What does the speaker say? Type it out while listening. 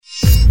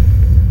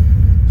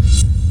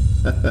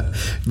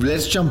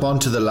Let's jump on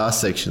to the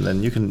last section.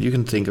 Then you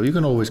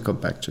can always come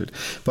back to it.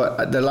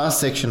 But the last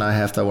section I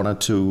have that I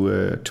wanted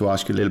to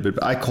ask you a little bit.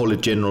 I call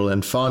it general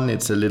and fun.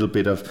 It's a little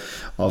bit of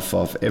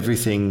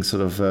everything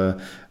sort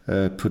of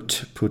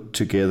put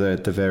together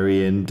at the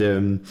very end.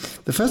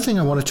 The first thing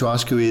I wanted to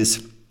ask you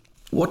is,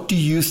 what do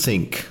you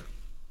think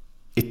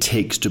it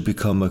takes to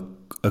become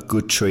a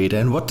good trader,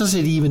 and what does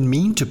it even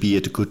mean to be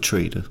a good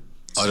trader?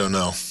 I don't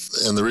know,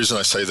 and the reason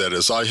I say that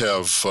is I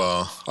have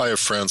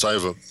friends. I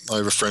have a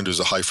friend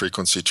who's a high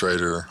frequency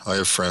trader. I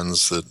have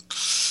friends that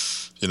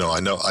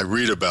I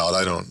read about.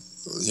 I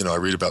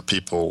read about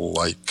people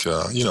like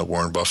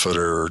Warren Buffett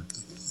or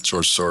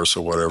George Soros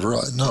or whatever.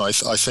 I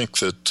think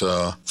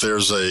that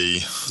there's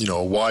a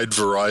wide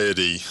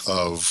variety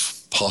of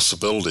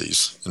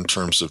possibilities in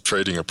terms of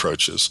trading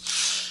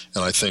approaches,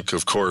 and I think,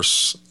 of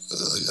course,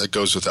 it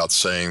goes without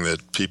saying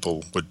that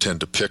people would tend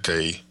to pick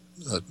a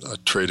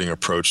trading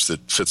approach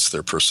that fits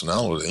their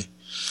personality.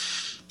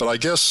 But I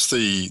guess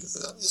the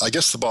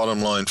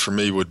bottom line for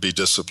me would be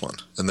discipline,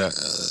 and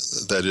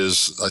that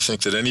is, I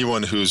think that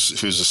anyone who's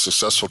a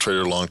successful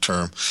trader long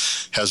term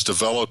has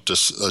developed a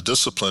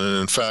discipline. And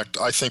in fact,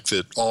 I think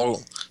that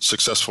all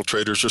successful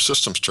traders are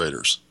systems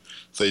traders.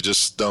 They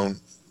just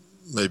don't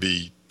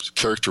maybe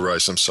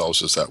characterize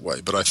themselves as that way.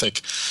 But I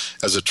think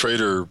as a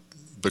trader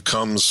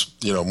becomes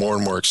more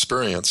and more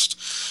experienced,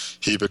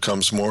 he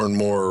becomes more and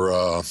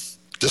more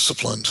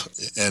disciplined,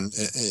 and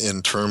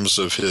in terms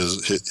of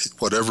his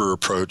whatever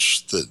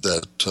approach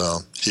that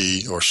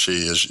he or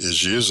she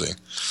is using.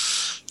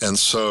 And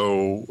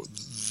so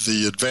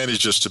the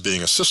advantages to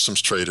being a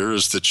systems trader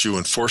is that you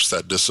enforce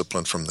that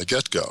discipline from the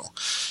get-go,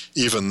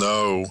 even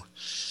though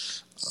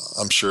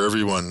I'm sure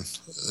everyone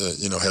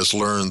has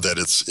learned that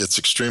it's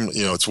extremely,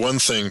 it's one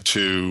thing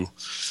to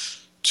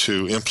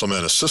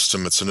implement a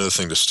system, it's another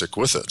thing to stick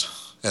with it.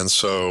 And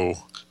so,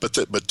 but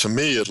to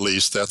me at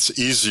least, that's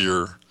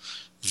easier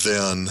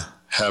than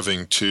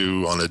having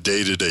to, on a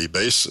day-to-day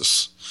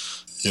basis,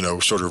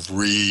 sort of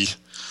renew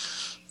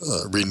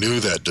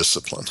that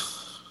discipline,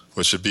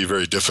 which would be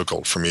very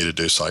difficult for me to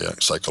do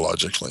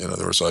psychologically. In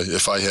other words,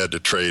 if I had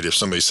to trade, if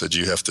somebody said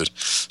you have to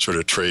sort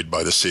of trade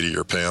by the seat of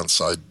your pants,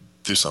 I'd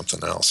do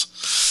something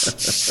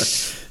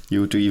else.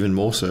 You would do even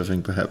more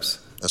surfing, perhaps.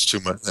 That's too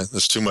much.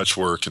 That's too much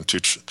work and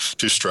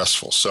too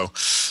stressful. So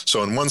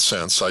in one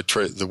sense, I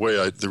trade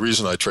the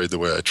reason I trade the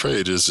way I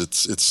trade is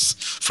it's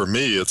for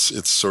me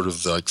it's sort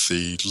of like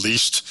the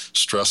least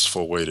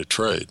stressful way to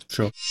trade.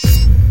 Sure.